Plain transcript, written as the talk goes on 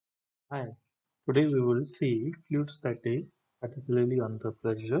Hi, today we will see fluid static, particularly on the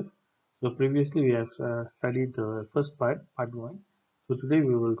pressure. So previously we have studied the first part, part 1. So today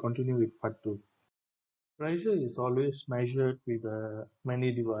we will continue with part 2. Pressure is always measured with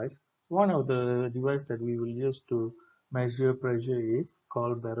many devices. One of the device that we will use to measure pressure is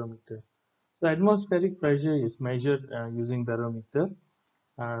called barometer. So atmospheric pressure is measured using barometer.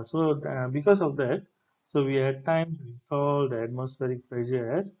 Because of that, so we at times we call the atmospheric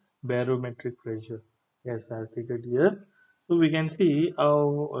pressure as barometric pressure. Yes, as stated here. So we can see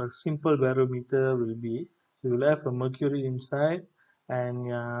how a simple barometer will be. So we will have a mercury inside,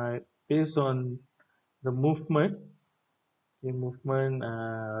 and based on the movement, so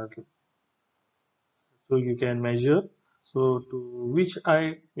you can measure. So to which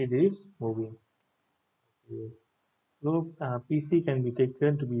eye it is moving. Okay. So PC can be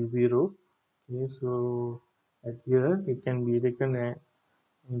taken to be 0. Okay, so at here it can be taken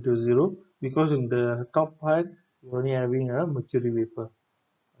into 0 because in the top part you're only having a mercury vapor.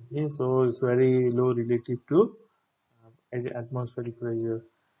 Okay, so it's very low relative to atmospheric pressure.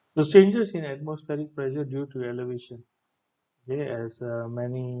 So changes in atmospheric pressure due to elevation. Okay, as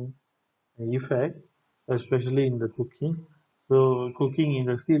many effect, especially in the cooking. So cooking in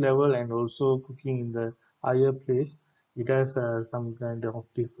the sea level and also cooking in the higher place, it has some kind of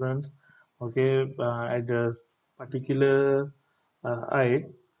difference. Okay, at the particular height,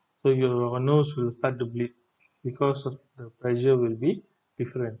 so your nose will start to bleed because of the pressure will be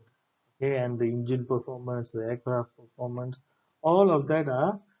different. Okay, and the engine performance, the aircraft performance, all of that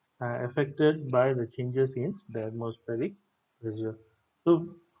are affected by the changes in the atmospheric pressure. So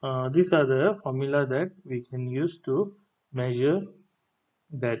these are the formula that we can use to measure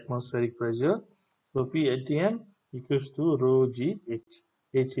the atmospheric pressure. So P ATM equals to rho G H.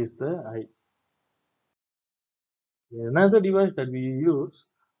 H is the I. Another device that we use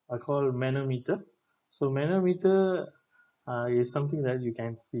are called manometer. So manometer is something that you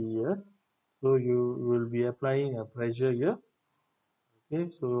can see here. So you will be applying a pressure here. Okay,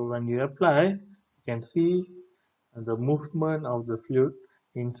 so when you apply, you can see the movement of the fluid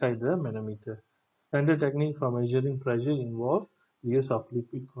inside the manometer. Standard technique for measuring pressure involve use of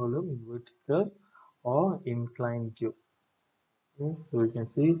liquid column in vertical or inclined tube. Okay, so we can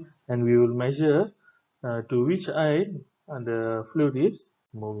see, and we will measure to which eye the fluid is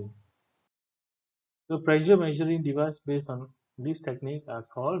moving. So pressure measuring device based on this technique are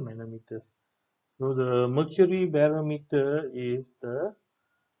called manometers. So the mercury barometer is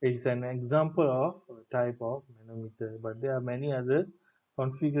an example of a type of manometer, but there are many other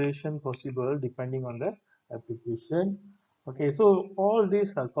configuration possible depending on the application. Okay, so all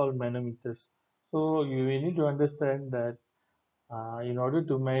these are called manometers. So you need to understand that in order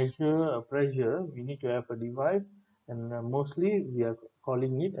to measure a pressure, we need to have a device, and mostly we are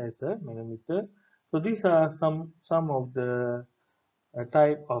calling it as a manometer. So these are some of the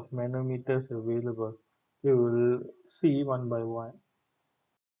type of manometers available. We will see one by one.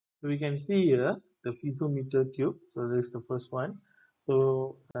 So we can see here the piezometer tube. So this is the first one.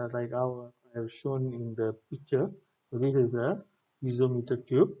 So like how I have shown in the picture. So this is a piezometer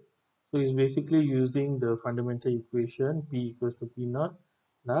tube. So it's basically using the fundamental equation P equals to P naught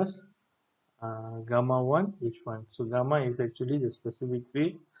plus gamma 1 H1. So gamma is actually the specific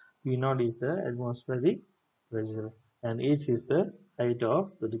weight, P naught is the atmospheric pressure, and H is the height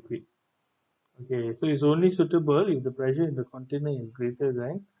of the liquid. Okay, so it's only suitable if the pressure in the container is greater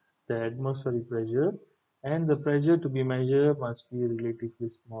than the atmospheric pressure, and the pressure to be measured must be relatively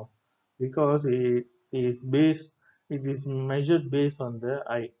small because it is measured based on the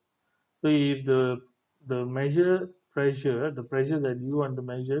eye. So if the the pressure that you want to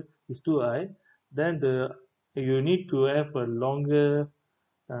measure is too high, then you need to have a longer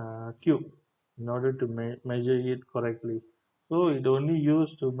tube in order to measure it correctly. So it only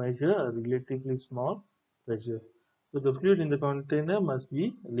used to measure a relatively small pressure. So the fluid in the container must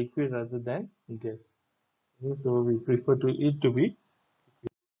be liquid rather than gas. Okay, so we prefer to it to be.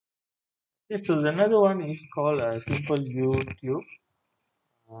 Okay, so another one is called a simple U tube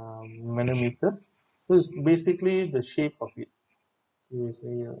manometer. So it's basically the shape of it is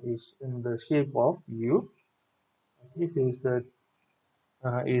in the shape of U. This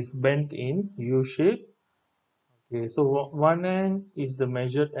is bent in U shape. Okay, so one end is the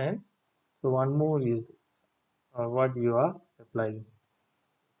measured end. So one more is what you are applying.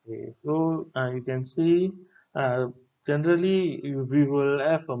 Okay, so you can see uh, generally we will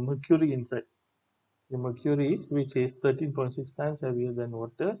have a mercury inside. The mercury, which is 13.6 times heavier than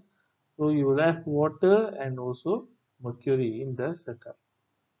water. So you will have water and also mercury in the setup.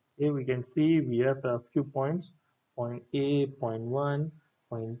 Here we can see we have a few points, point A, point 1,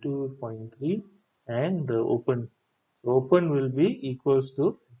 0.2, 0.3, and the open. So open will be equals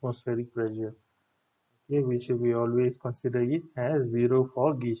to atmospheric pressure, okay, which we always consider it as 0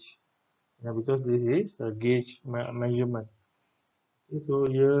 for gauge, because this is a gauge measurement. Okay, so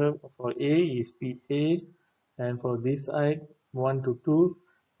here for A is PA, and for this side 1 to 2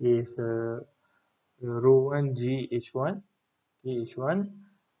 is rho 1 GH1, GH1.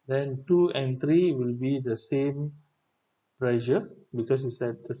 Then 2 and 3 will be the same pressure because it's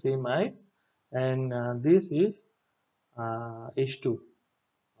at the same height, and this is H2.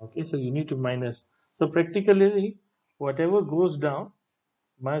 Okay, so you need to minus. So practically, whatever goes down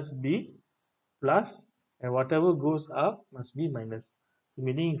must be plus, and whatever goes up must be minus.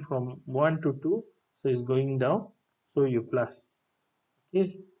 Meaning from 1 to 2, so it's going down, so you plus.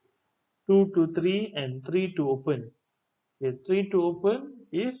 Okay, 2 to 3 and 3 to open. Okay, 3 to open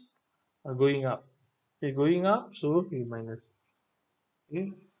is going up. Okay, going up, so you minus.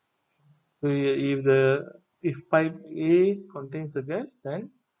 Okay, so if pipe A contains the gas, then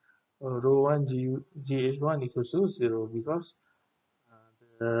rho 1 GH1 equals to 0 because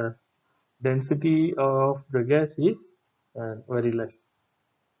the density of the gas is very less.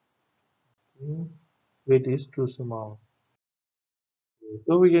 Okay. Weight is too small.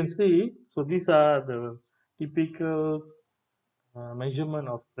 So we can see, so these are the typical measurement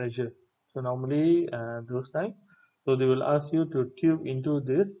of pressure. So normally those time, so they will ask you to tube into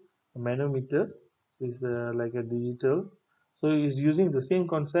this manometer. So it's like a digital. So it's using the same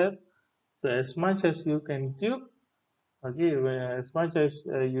concept. So as much as you can tube, okay, as much as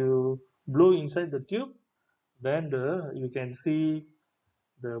you blow inside the tube, then you can see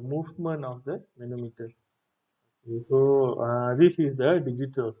the movement of the manometer. Okay, so this is the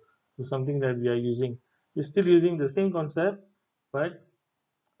digital, so something that we are using. We're still using the same concept, but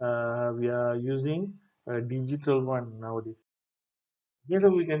we are using a digital one nowadays. Here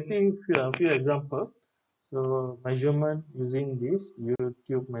we can see a few examples. So measurement using this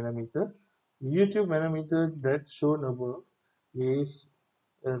YouTube manometer. YouTube manometer that shown above is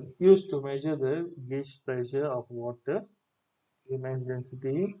used to measure the gauge pressure of water, mass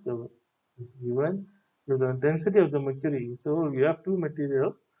density. So is given. So the density of the mercury. So you have two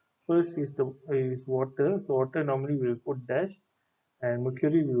material. First is water. So water normally we will put dash, and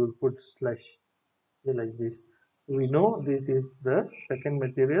mercury we will put slash. Okay, like this. So we know this is the second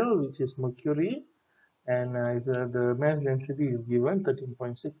material, which is mercury, and the mass density is given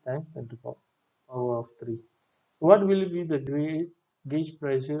 13.6 times 10 to the power of 3. What will be the gauge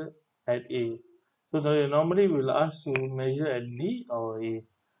pressure at A? So normally we will ask to measure at D or A.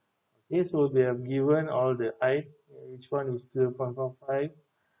 Okay, so they have given all the height. Each one is 0.45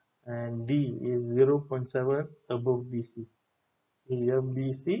 and D is 0.7 above BC. Here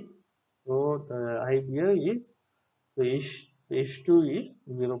BC, so the height here is the H2 is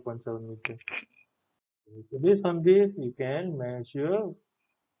 0.7 meter. So based on this, you can measure.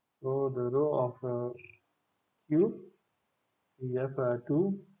 So the row of Q, we have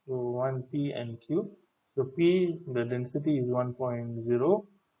two, so 1P and Q. So P, the density is 1.0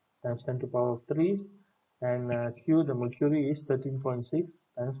 times 10 to the power of 3, and Q, the mercury is 13.6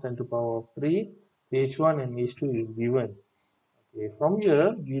 times 10 to the power of 3. H1 and H2 is given. Okay, from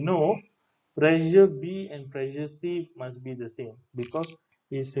here we know pressure B and pressure C must be the same because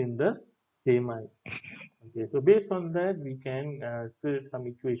it's in the same height. Okay, so based on that we can create some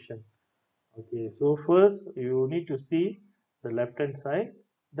equation. Okay, so first you need to see the left hand side,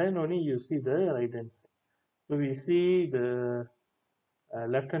 then only you see the right hand side. So we see the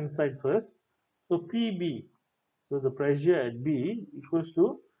left hand side first. So PB, so the pressure at B equals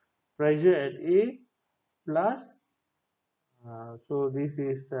to pressure at A plus, so this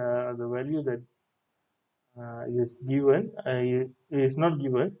is the value that is given. It is not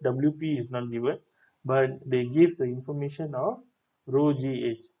given, WP is not given, but they give the information of rho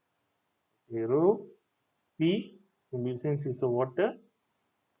GH. Okay, rho P, since it's a water.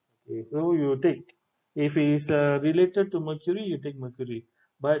 Okay, so you take, if it is related to mercury, you take mercury.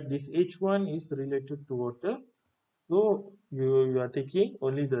 But this H1 is related to water, so you are taking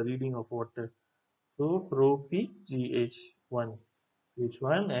only the reading of water. So rho P GH1,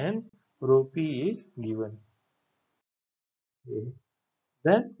 H1 and rho P is given. Okay.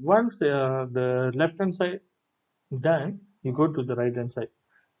 Then once the left hand side done, you go to the right hand side.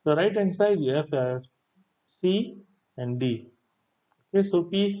 The right hand side you have C and D. Okay, so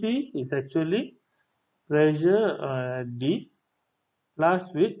PC is actually pressure D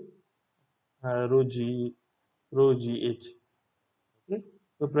plus with rho G, rho GH. Okay,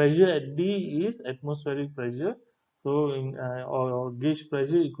 so pressure at D is atmospheric pressure. So in or gauge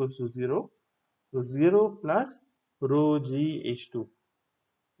pressure equals to 0. So 0 plus rho GH2.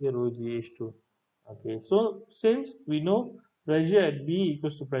 here rho GH2. Okay, so since we know pressure at B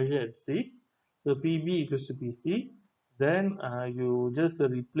equals to pressure at C, so PB equals to PC, then you just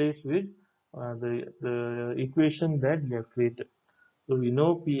replace with the equation that we have created. So we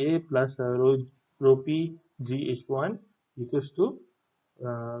know PA plus rho P GH1 equals to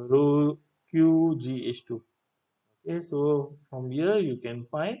rho Q GH2. Okay, so from here you can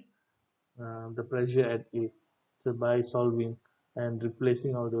find the pressure at A. So by solving and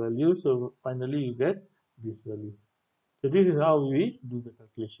replacing all the values, so finally you get this value. So this is how we do the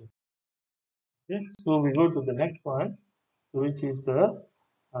calculation. Okay, so we go to the next one, which is the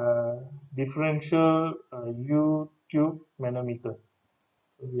differential U-tube manometer.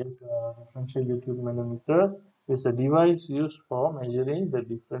 So we have a differential U-tube manometer is a device used for measuring the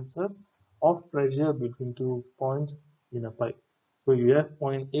differences of pressure between 2 points in a pipe. So you have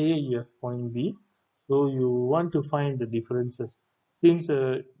point A, you have point B. So you want to find the differences. Since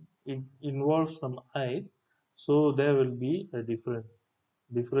it involves some height, so there will be a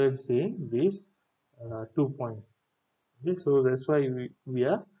difference in these 2 points. Okay, so that's why we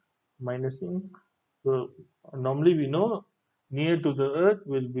are minusing. So normally we know near to the earth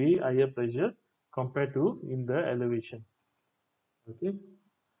will be higher pressure compared to in the elevation. Okay,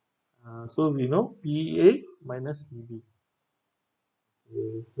 so we know PA minus PB.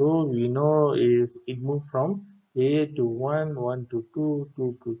 So we know is it moved from A to 1, 1 to 2,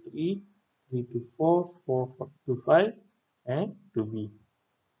 2 to 3, 3 to 4, 4 to 5, and to B.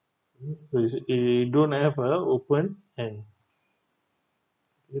 So it don't have a open end.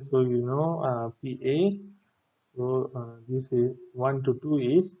 Okay, so you know PA. So this is 1 to 2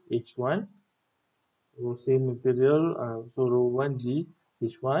 is H1. So same material. So rho 1G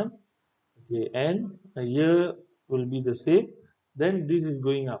H1. Okay, and here will be the same. Then this is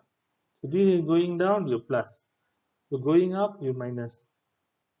going up. So this is going down, you plus. So going up, you minus.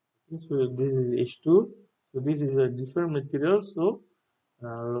 Okay, so this is H2. So this is a different material. So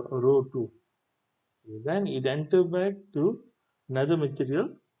rho 2. Okay, then it enter back to another material.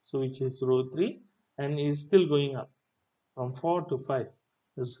 So which is rho 3, and it's still going up from 4 to 5.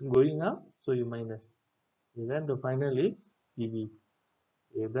 It's going up, so you minus. Okay, then the final is PB.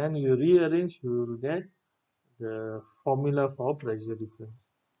 Okay, then you rearrange, you will get the formula for pressure difference.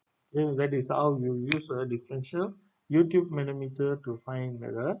 Okay, that is how you use a differential U-tube manometer to find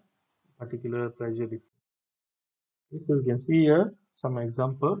a particular pressure difference. Okay, so you can see here some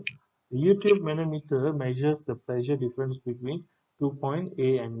example. The U-tube manometer measures the pressure difference between 2 point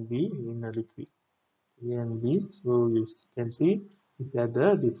A and B in a liquid. A and B, so you can see it's at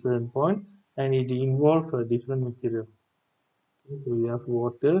a different point and it involves a different material. Okay, so you have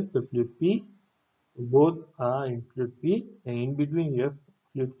water, so fluid P, both are in fluid P, and in between you have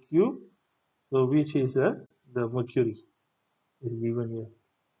fluid Q, so which is the mercury is given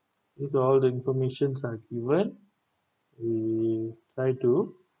here. If all the informations are given, we try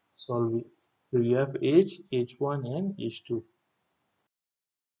to solve it. So you have H, H1 and H2.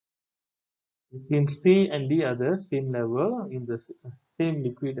 Since C and D are the same level in the same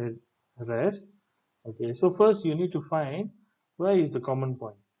liquid at rest. Okay, so first you need to find where is the common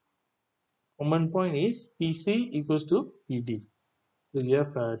point. Common point is PC equals to PD. So you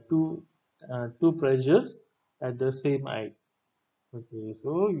have two pressures at the same height. Okay,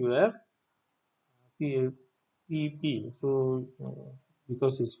 so you have P, PP. So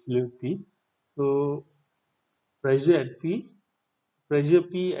because it's fluid P, so pressure at P, pressure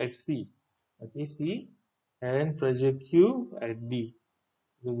P at C. Okay, C, and pressure Q at D.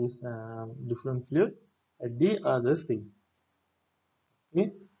 So this different fluid at D are the same.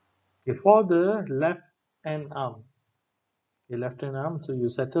 Okay. Okay, for the left hand arm, okay, left hand arm, so you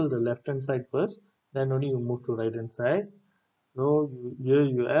settle the left hand side first, then only you move to right hand side. So here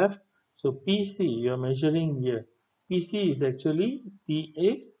you have, so PC, you are measuring here. PC is actually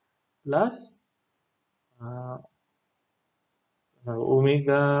PA plus uh,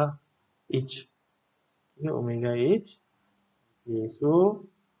 omega H. Okay, omega H. Okay, so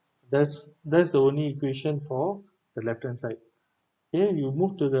that's the only equation for the left hand side. Okay, you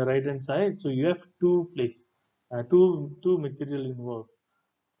move to the right hand side, so you have two plates, two material involved.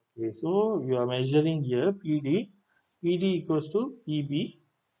 Okay, so you are measuring here PD. PD equals to PB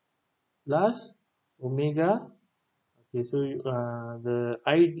plus omega. Okay, so the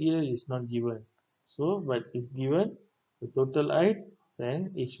height here is not given. So, but it's given the total height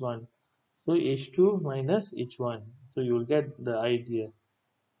then H1. So H2 minus H1. So you will get the height here.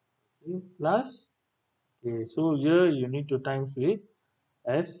 Okay, plus. Okay, so here you need to times with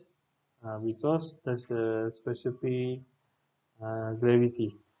S because that's the specific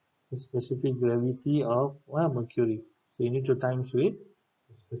gravity, the specific gravity of mercury. So you need to times with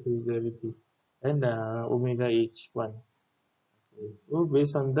specific gravity, and omega h1. Okay. So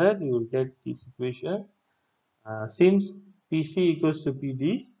based on that, you will get this equation. Since PC equals to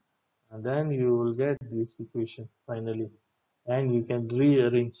PD, and then you will get this equation finally, and you can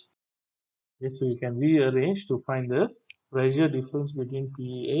rearrange. Yes, so you can rearrange to find the pressure difference between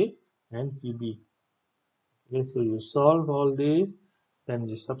PA and PB. Okay, so you solve all this, then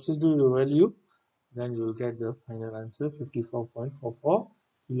you substitute the value, then you will get the final answer 54.44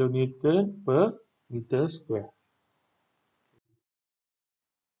 kilonewton per meter square.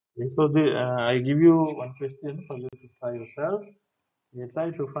 Okay, so I give you one question for you to try yourself. You try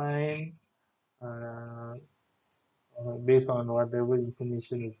to find uh, based on whatever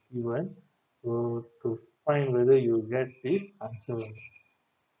information is given, so to find whether you get this answer.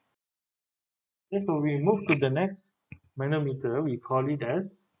 Okay, so we move to the next manometer. We call it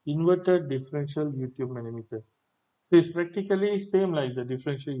as inverted differential U-tube manometer. So it's practically same like the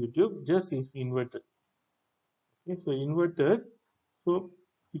differential U-tube, just is inverted. Okay, so inverted. So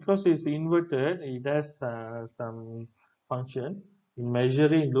because it's inverted, it has some function in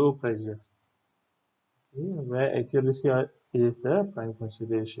measuring low pressures, okay, where accuracy is the prime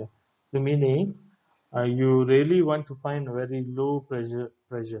consideration. The meaning, you really want to find a very low pressure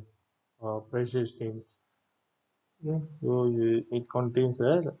or pressure stage. Yeah, so it contains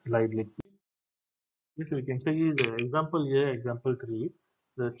a light liquid. Yes, we can say the example here, example 3,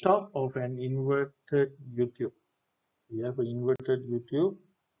 the top of an inverted U-tube. You have an inverted U-tube.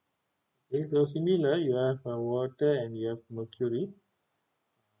 Okay, so similar, you have water and you have mercury.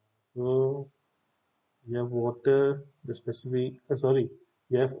 So you have water, the specific, sorry,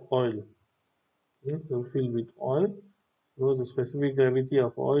 you have oil. Okay, so filled with oil. So the specific gravity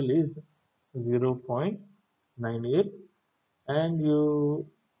of oil is 0.98, and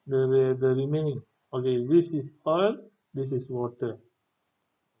the remaining, okay, this is oil, this is water.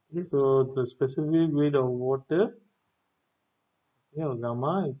 Okay, so the specific weight of water, okay, or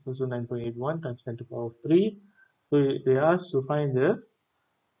gamma equals to 9.81 times 10 to the power of 3. So they asked to find the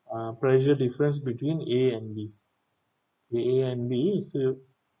pressure difference between A and B. A and B, so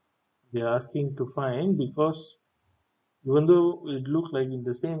they are asking to find, because even though it looks like in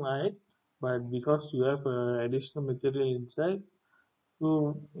the same height, but because you have additional material inside,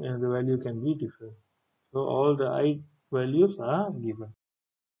 so the value can be different. So all the height values are given.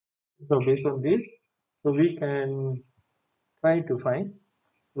 So based on this, so we can try to find,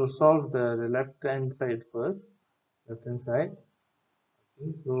 so solve the left hand side first. Left hand side.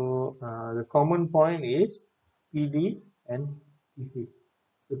 Okay, so the common point is PD and PC.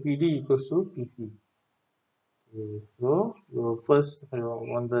 So PD equals to PC. Okay, so first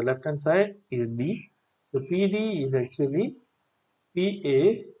on the left hand side is D. So PD is actually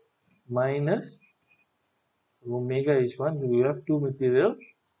PA minus omega H1. We have two material.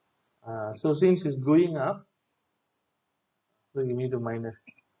 So since it's going up, so you need to minus.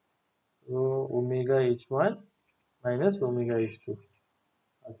 So omega H1 minus omega H2.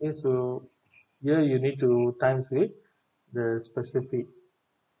 Okay, so here you need to times with the specific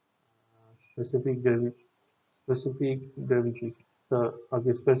gravity, specific gravity. So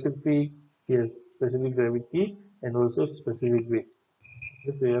okay, specific, yes, specific gravity and also specific weight.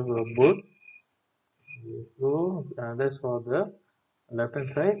 Okay, so you have both. So that's for the left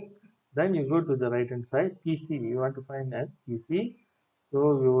hand side. Then you go to the right hand side. PC, you want to find that PC.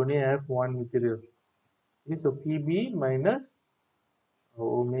 So we only have one material. Okay, so PB minus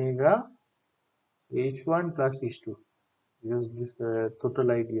omega H1 plus H2. Use this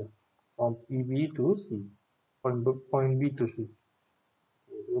total idea from PB to C, point B to C.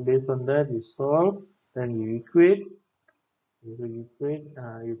 So based on that, you solve, then you equate.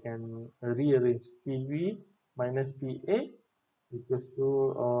 You can rearrange PB minus PA equals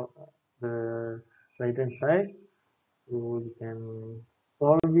to the right hand side. So you can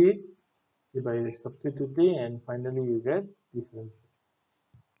solve it by substituting, and finally you get this answer.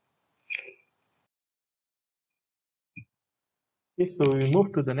 Okay, so we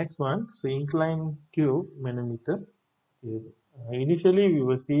move to the next one. So inclined tube manometer. Okay. Initially, we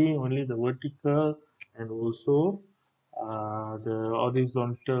were seeing only the vertical and also the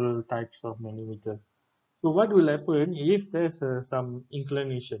horizontal types of manometer. So what will happen if there's some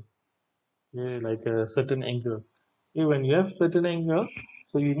inclination, okay, like a certain angle? Okay, when you have certain angle,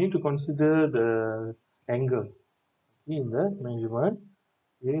 so you need to consider the angle in the measurement.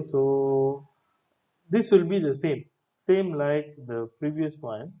 Okay, so this will be the same like the previous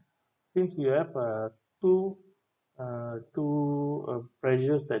one. Since you have two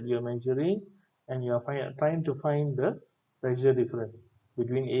pressures that you are measuring, and you are trying to find the pressure difference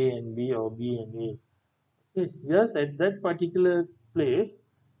between A and B or B and A. It's just at that particular place,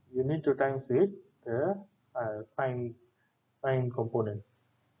 you need to times with the sign component.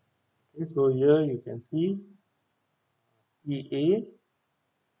 Okay, so here you can see EA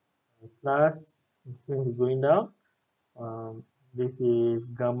plus, since going down, this is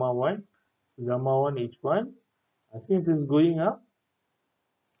gamma 1, gamma 1 H1. Since it's going up,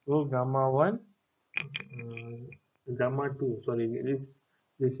 so gamma 1, gamma 2, sorry,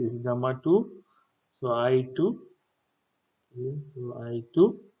 this is gamma 2, so I2, okay, so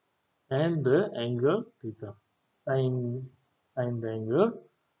I2, and the angle theta, sine, sine the angle,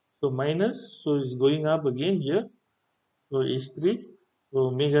 so minus, so it's going up again here, so H3, so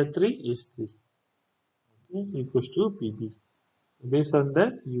omega 3 is 3, okay, equals to PB. Based on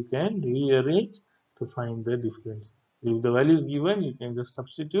that, you can rearrange to find the difference. If the value is given, you can just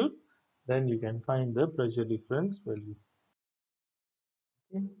substitute, then you can find the pressure difference value.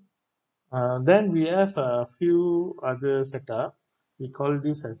 Okay. Then we have a few other setup. We call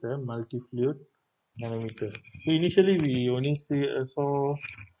this as a multi-fluid manometer. So initially we only saw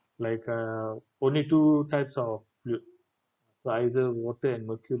like only two types of fluid. So either water and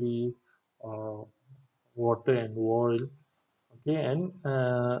mercury, or water and oil. Okay, and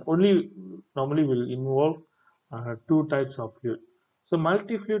only normally will involve two types of fluid. So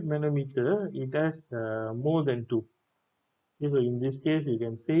multi-fluid manometer, it has more than two. Okay, so in this case you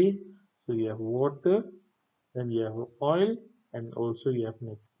can say, so you have water, then you have oil, and also you have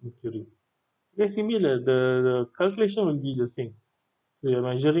mercury. Okay, similar, the calculation will be the same. So you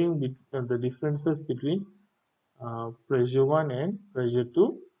are measuring the differences between pressure 1 and pressure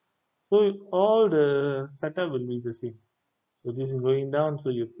 2. So all the setup will be the same. So this is going down, so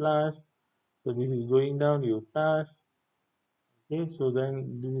you plus. So this is going down, you plus. Okay, so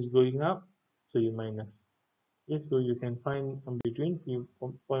then this is going up, so you minus. Okay, so you can find between zero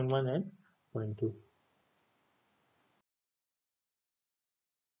point 0.1 and zero point 0.2.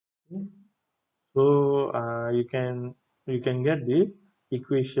 Okay. So you can get this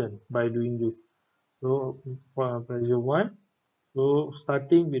equation by doing this. So for pressure 1, so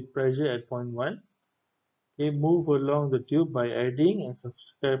starting with pressure at point 1, okay, move along the tube by adding and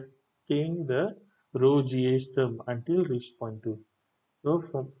subtracting the rho GH term until reach point 2. So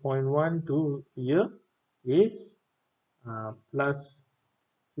from point 1 to here is plus,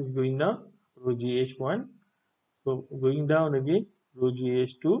 is going down, rho GH1. So going down again, rho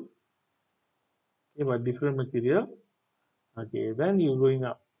GH2, okay, but different material. Okay, then you're going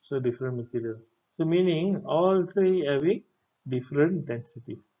up, so different material. So meaning all three having different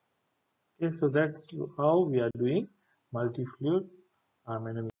density. Okay, so that's how we are doing multi-fluid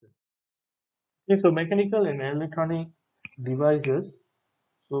manometer. Okay, so mechanical and electronic devices.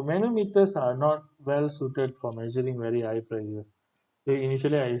 So manometers are not well suited for measuring very high pressure. So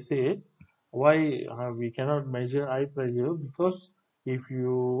initially I said why we cannot measure high pressure, because if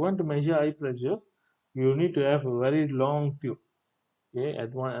you want to measure high pressure, you need to have a very long tube, okay,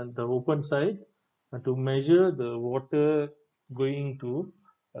 at the open side, to measure the water going to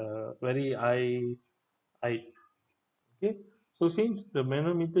very high height. Okay, so since the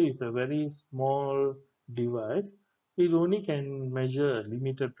manometer is a very small device, it only can measure a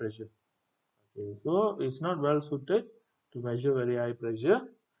limited pressure. Okay, so it's not well suited to measure very high pressure,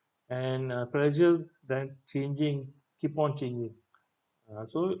 and pressure then keep on changing.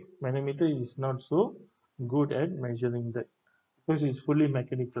 So manometer is not so good at measuring that, because it's fully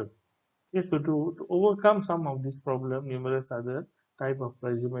mechanical. Okay, so to overcome some of this problem, numerous other type of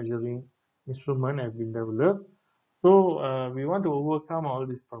pressure measuring instrument have been developed. So we want to overcome all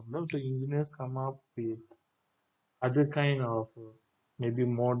these problems. So engineers come up with other kind of maybe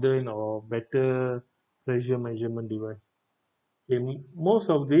modern or better pressure measurement device. Okay, most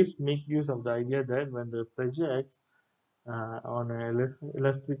of these make use of the idea that when the pressure acts on an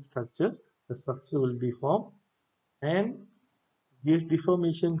elastic structure, the structure will deform, and this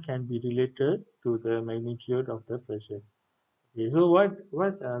deformation can be related to the magnitude of the pressure. Okay, so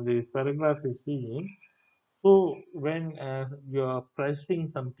what this paragraph is saying, so when you are pressing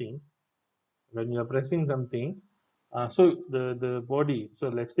something, so the body, so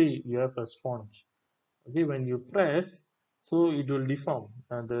let's say you have a sponge. Okay, when you press, so it will deform,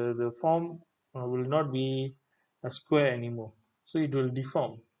 the form will not be a square anymore, so it will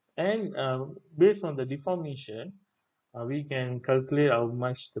deform, and based on the deformation, we can calculate how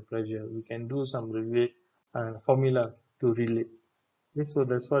much the pressure, we can do some relate formula to relate. Okay, so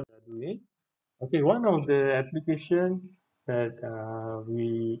that's what they're doing. Okay, one of the application that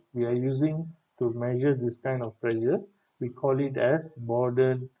we are using to measure this kind of pressure, we call it as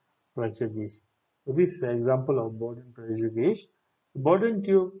Bourdon pressure gauge. So this is an example of Bourdon pressure gauge. Bourdon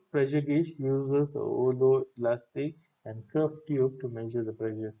tube pressure gauge uses a hollow elastic and curved tube to measure the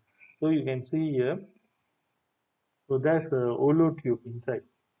pressure. So you can see here, so that's a hollow tube inside.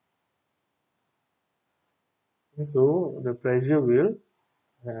 So the pressure will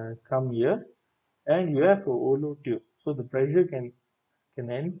come here, and you have a hollow tube. So the pressure can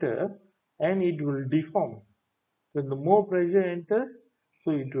enter, and it will deform. So the more pressure enters,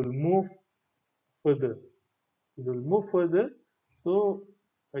 so it will move further. It will move further. So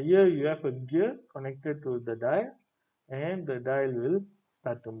here you have a gear connected to the dial, and the dial will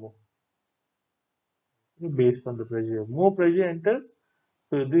start to move based on the pressure. More pressure enters,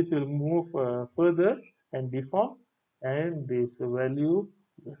 so this will move further and deform, and this value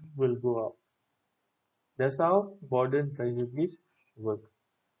will go up. That's how Borden pressure gauge works.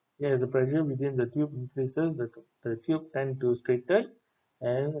 Yeah, the pressure within the tube increases, the tube tend to straighten,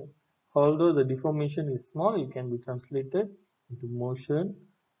 and although the deformation is small, it can be translated into motion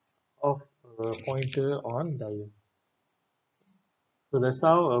of a pointer on dial. So that's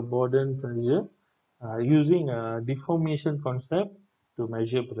how a Borden pressure using a deformation concept to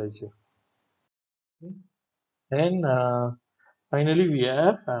measure pressure. Okay. And finally, we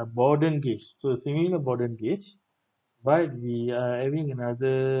have a Borden gauge. So similar Borden gauge, but we are having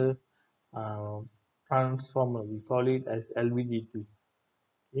another uh, transformer. We call it as LVDT.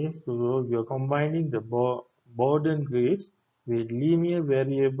 Okay, so we are combining the Borden gauge with linear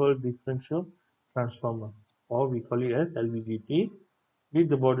variable differential transformer, or we call it as LVDT, with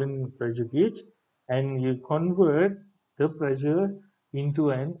the Borden pressure gauge, and you convert the pressure into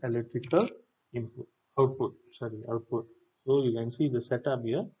an electrical input output. So you can see the setup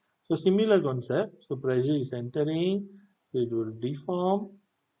here. So similar concept. So pressure is entering, so it will deform.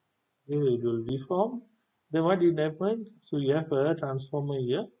 It will deform. Then what will happen? So you have a transformer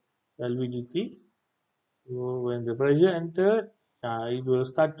here, LVDT. So when the pressure enter, it will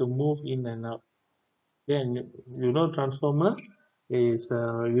start to move in and out. Then you know transformer is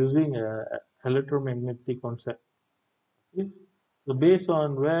using a electromagnetic concept. Okay? So based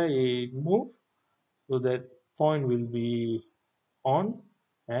on where it moves, so that point will be on,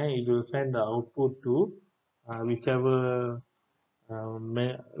 and it will send the output to whichever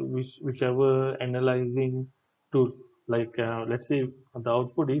whichever analyzing tool. Like let's say the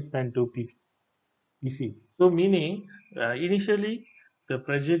output is sent to PC. So meaning initially the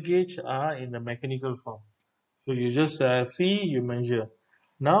pressure gauge are in the mechanical form. So you just see, you measure.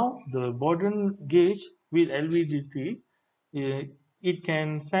 Now the Borden gauge with LVDT, uh, it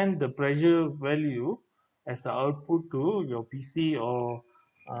can send the pressure value as an output to your PC or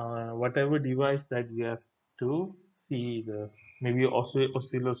whatever device that you have to see, the maybe also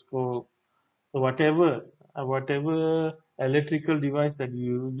oscilloscope. So whatever electrical device that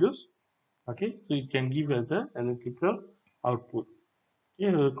you use, okay, so it can give as a electrical output.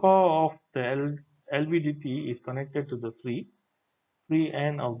 Okay, the core of the LVDT is connected to the free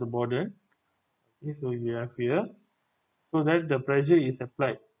end of the Borden. Okay, so you have here, so that the pressure is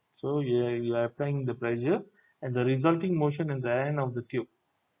applied. So you are applying the pressure, and the resulting motion in the end of the tube.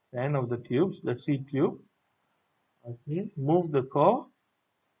 The end of the tubes, let's see tube. Okay, move the core.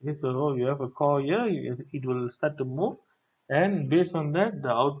 Okay, so you have a core here. It will start to move, and based on that, the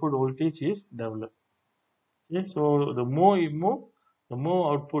output voltage is developed. Okay, so the more it moves, the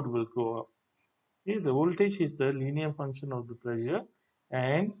more output will go up. Okay, the voltage is the linear function of the pressure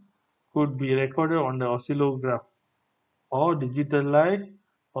and could be recorded on the oscillograph or digitalized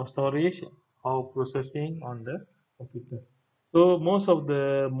for storage or processing on the computer. So most of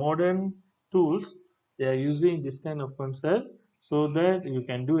the modern tools, they are using this kind of concept so that you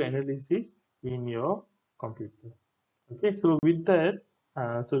can do analysis in your computer. Okay, so with that,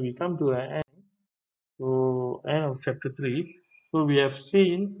 so we come to an end. So end of chapter 3. So we have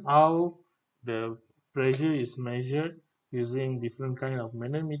seen how the pressure is measured using different kind of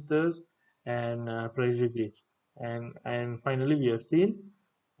manometers and pressure gauge. And finally we have seen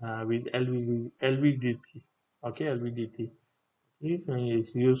with LVDT. Okay, LVDT. This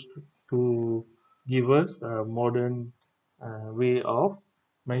is used to give us a modern way of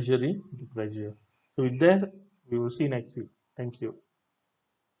measuring the pressure. So with that, we will see next week. Thank you.